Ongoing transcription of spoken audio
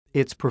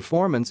Its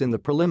performance in the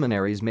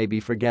preliminaries may be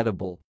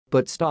forgettable,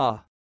 but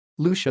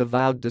Lucia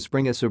vowed to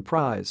spring a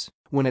surprise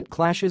when it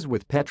clashes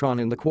with Petron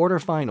in the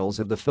quarterfinals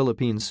of the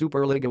Philippine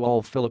Superliga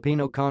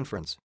All-Filipino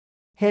Conference.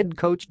 Head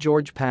coach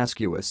George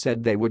Pascua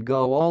said they would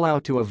go all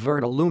out to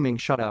avert a looming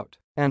shutout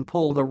and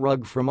pull the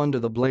rug from under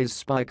the Blaze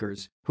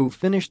Spikers, who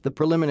finished the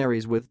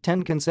preliminaries with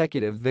 10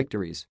 consecutive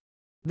victories.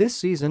 This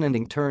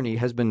season-ending tourney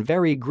has been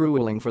very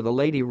grueling for the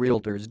Lady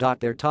Realtors.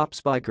 Their top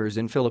spikers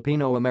in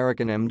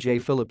Filipino-American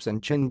MJ Phillips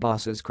and Chin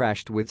Basas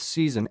crashed with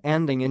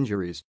season-ending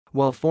injuries,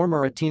 while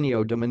former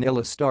Ateneo de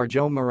Manila star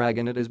Jho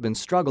Maraguinot has been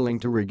struggling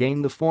to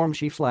regain the form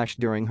she flashed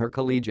during her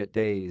collegiate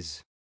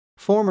days.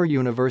 Former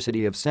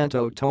University of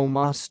Santo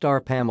Tomas star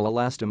Pamela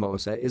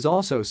Lastimosa is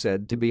also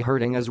said to be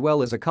hurting, as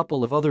well as a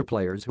couple of other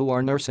players who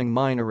are nursing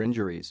minor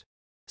injuries.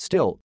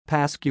 Still,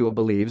 Pascua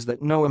believes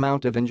that no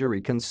amount of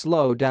injury can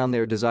slow down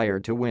their desire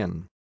to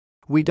win.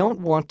 "We don't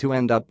want to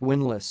end up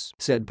winless,"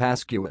 said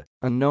Pascua,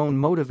 a known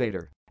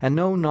motivator and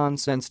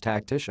no-nonsense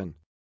tactician.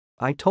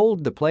 "I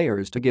told the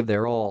players to give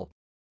their all.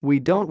 We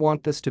don't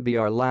want this to be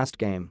our last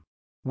game.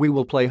 We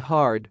will play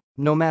hard,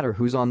 no matter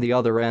who's on the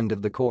other end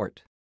of the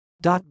court."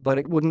 But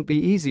it wouldn't be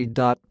easy.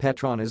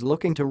 Petron is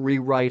looking to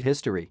rewrite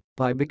history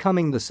by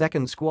becoming the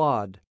second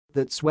squad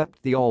that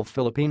swept the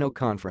All-Filipino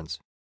Conference.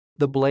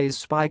 The Blaze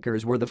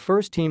Spikers were the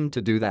first team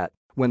to do that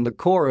when the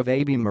core of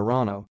AB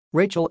Marano,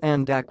 Rachel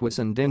Andacquis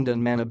and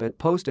Dindan Manabit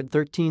posted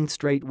 13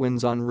 straight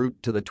wins en route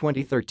to the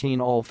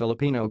 2013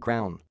 All-Filipino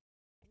crown.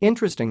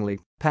 Interestingly,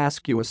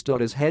 Pascua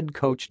stood as head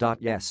coach.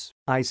 "Yes,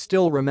 I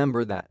still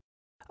remember that.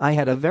 I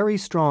had a very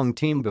strong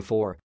team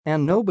before,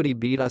 and nobody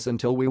beat us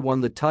until we won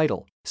the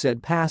title,"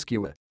 said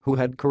Pascua, who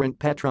had current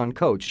Petron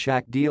coach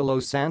Shaq De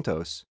Los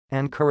Santos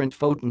and current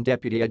Photon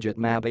deputy Ejit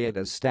Mabayat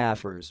as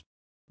staffers.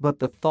 But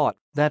the thought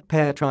that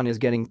Petron is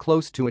getting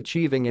close to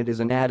achieving it is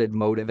an added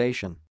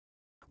motivation.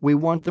 "We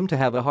want them to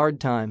have a hard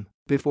time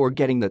before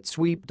getting that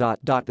sweep.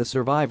 The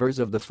survivors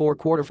of the 4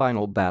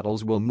 quarterfinal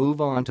battles will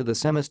move on to the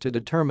semis to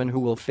determine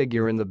who will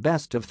figure in the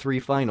best-of-3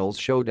 finals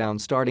showdown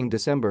starting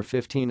December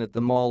 15 at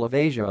the Mall of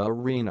Asia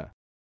Arena.